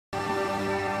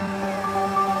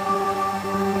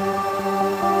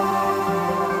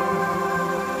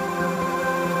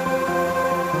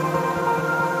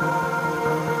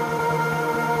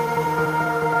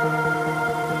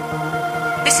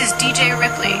DJ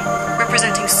Ripley,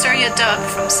 representing Surya Dub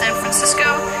from San Francisco,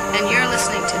 and you're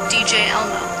listening to DJ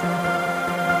Elmo.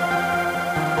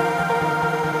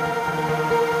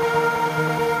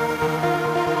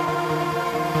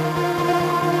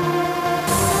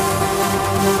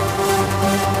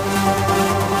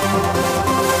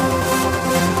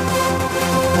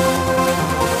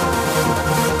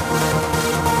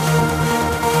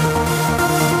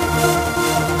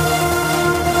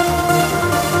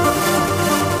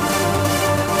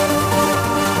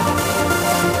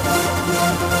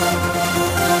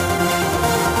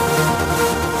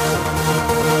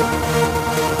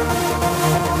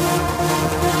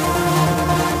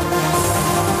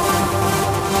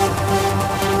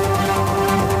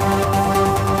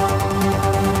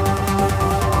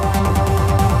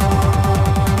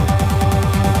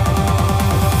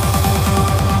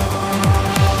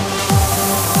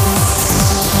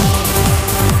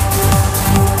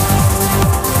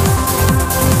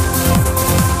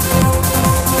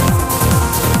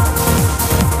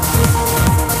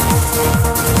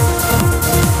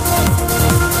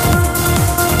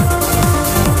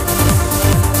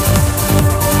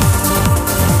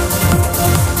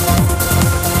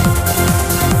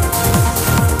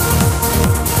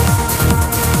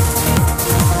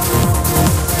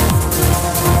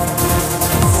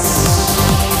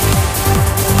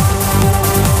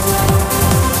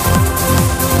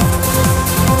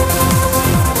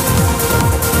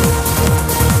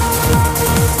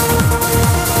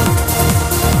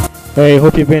 Hey,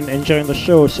 hope you've been enjoying the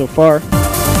show so far.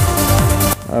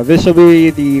 This will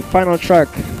be the final track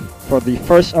for the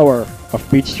first hour of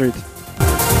Beat Street.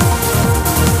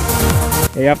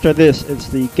 Hey, after this, it's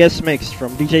the guest mix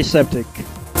from DJ Septik.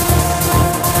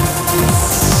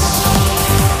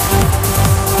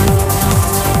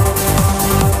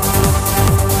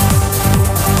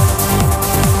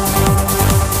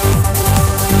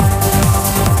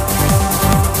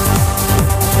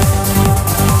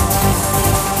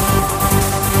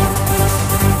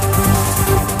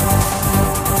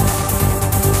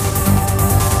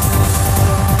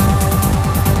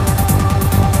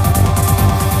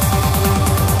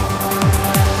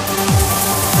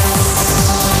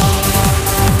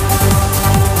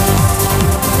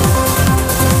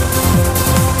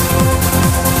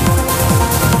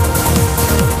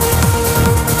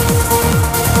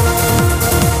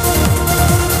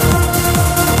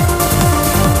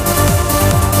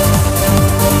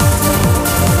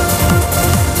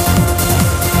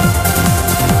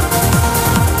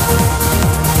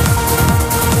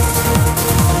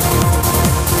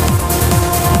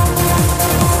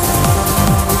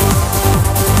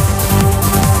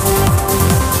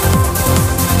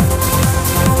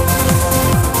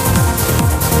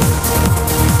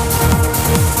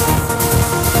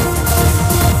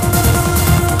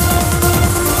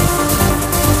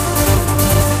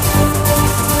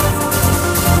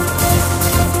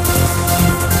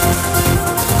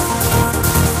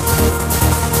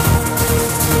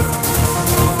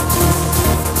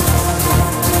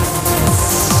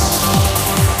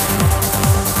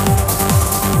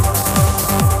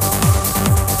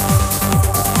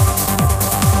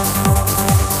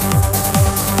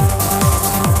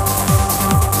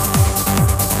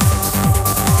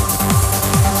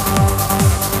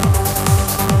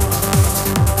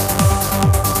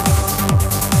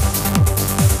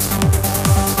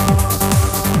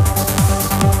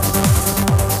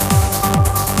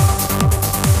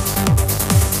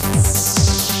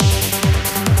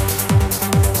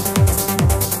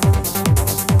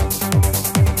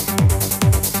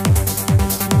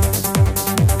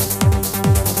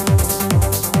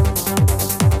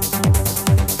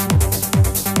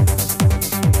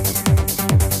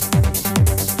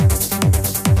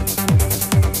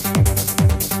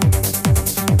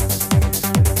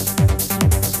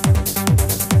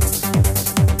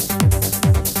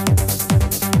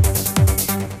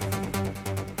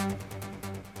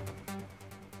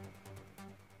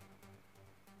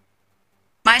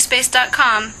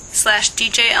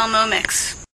 MySpace.com/DJ Elmo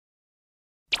Mix.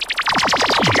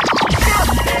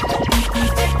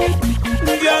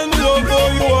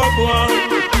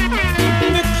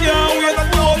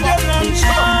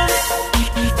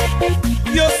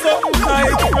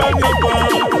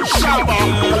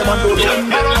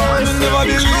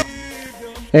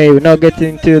 Hey, we're now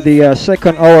getting to the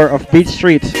second hour of Beat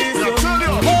Street.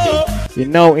 You're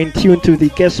now in tune to the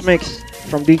guest mix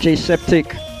from DJ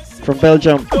Septik from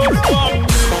Belgium.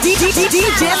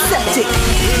 DJ Septik.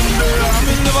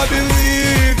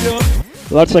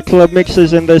 Lots of club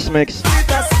mixes in this mix.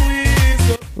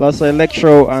 Lots of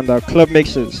electro and club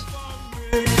mixes.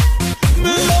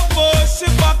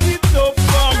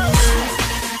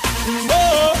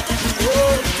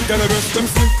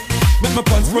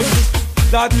 front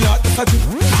foot. That me heart, that's a tip.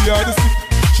 We are the stick.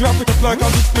 She wrap it up like a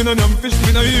fish, me no yam fish,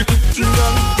 me no eat it.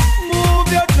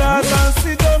 Move your jaws and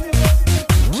sit down.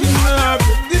 Kidnap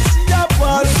this your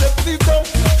ball, Septik down.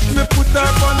 Me put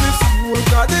her on this whole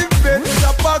got the bed,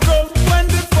 Shabba go. When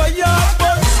the fire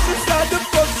burns, this are the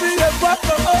pussy ever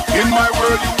go. In my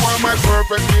world, you are my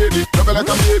perfect lady. Love you like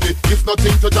a baby. It's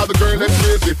nothing to drive the girl that's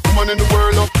crazy. Woman in the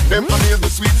world up, them amaze the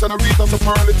sweets and the Rita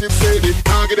superlative sadie.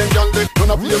 Can't get them gal they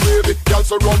none of your baby. Gal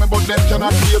surround me but them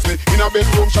cannot face me. In a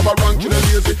bedroom, Shabba Ranks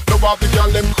lazy. Love off the gal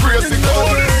them crazy.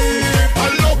 I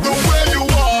love the way you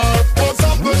are, 'cause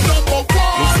I'm the number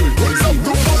one. Would love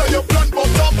to follow your plan, but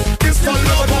it's the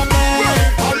love of me.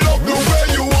 I love the way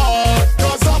you are,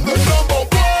 'cause I'm the number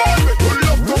one. Would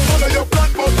love to follow your plan,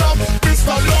 but it's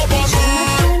the love of me.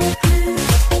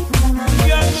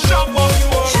 Yeah, Shabba, you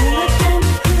are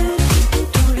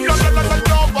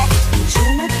lover.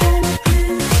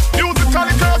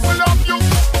 Musically, girls will love you.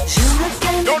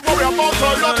 Don't worry about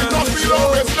her love, because we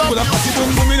always love you.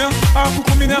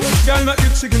 Girl not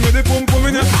eat chicken with the pum pum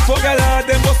in ya. Fuck girl hard,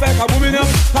 them bust like a boom in ya.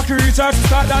 Pack her reach out,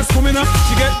 start dance coming up.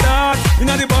 She get dark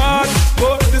inna the bar,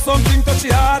 but there's something touchy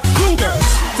hard. Cool girl,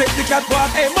 take the cat walk.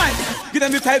 Hey Mike, give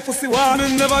them the tight pussy walk.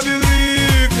 Me never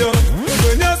believe you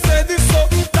when you say this so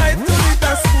tight to it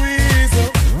and squeeze.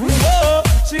 Oh,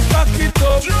 she cock it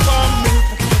up for me.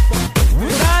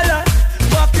 Talla,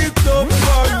 back it up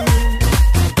for me.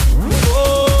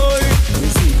 Oh,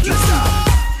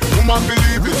 woman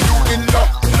believe it, you in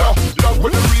love, love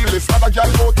with the realest. Other gal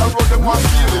out and road them want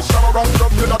feel it. Shabba Ranks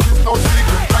love you, that is no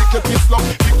secret. Like your kiss love,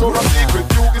 Victoria's Secret.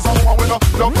 You is a woman with a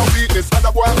love no weakness.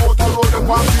 Other boy out and road them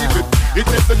want feel it. It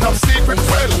is the top secret.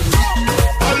 Well,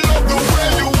 I love the way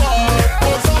you are,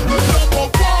 'cause I'm the number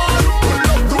one. I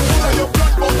love the way you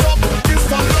black but up, it's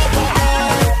the love of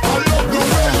all. I love the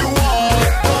way you are,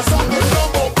 'cause I'm the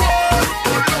number one.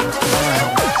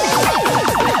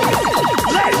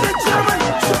 Ladies and gentlemen,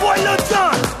 it's your boy Lil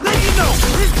Jon. Let you know,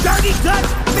 this dirty Dutch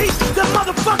meets the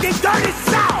motherfucking dirty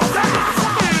South.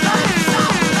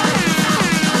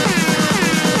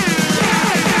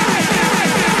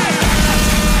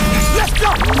 Let's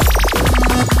go.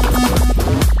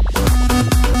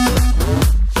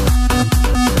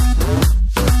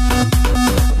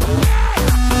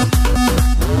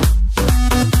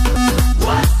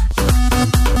 What?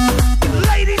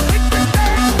 Ladies, hit the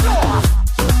dance floor.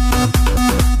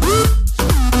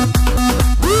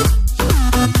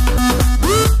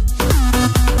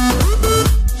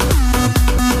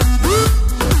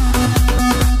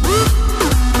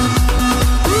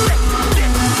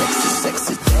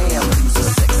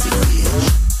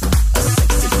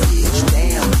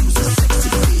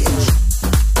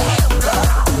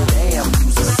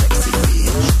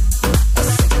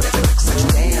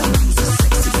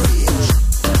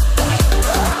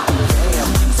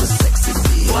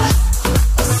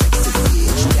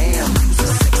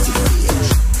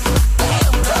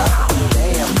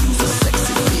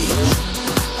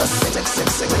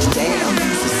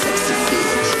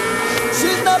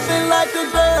 She's nothing like the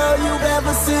girl you've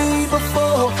ever seen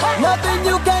before. Nothing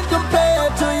you can compare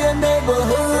to your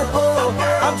neighborhood. Oh,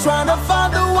 I'm trying to find